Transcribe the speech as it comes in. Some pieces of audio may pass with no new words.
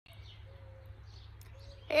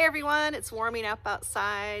Hey everyone, it's warming up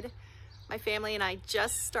outside. My family and I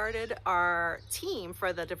just started our team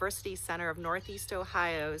for the Diversity Center of Northeast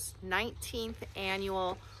Ohio's 19th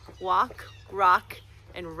annual Walk, Rock,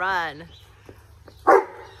 and Run.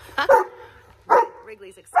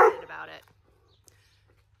 Wrigley's excited about it.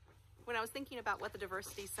 When I was thinking about what the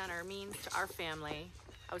Diversity Center means to our family,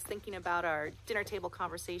 I was thinking about our dinner table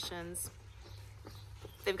conversations.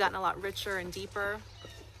 They've gotten a lot richer and deeper.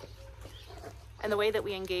 And the way that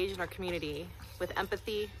we engage in our community with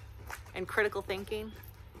empathy and critical thinking,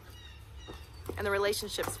 and the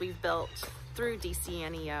relationships we've built through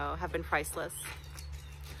DCNEO have been priceless.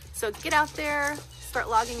 So get out there, start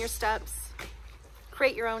logging your steps,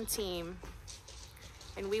 create your own team,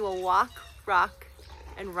 and we will walk, rock,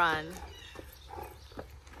 and run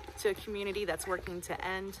to a community that's working to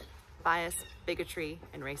end bias, bigotry,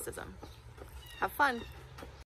 and racism. Have fun.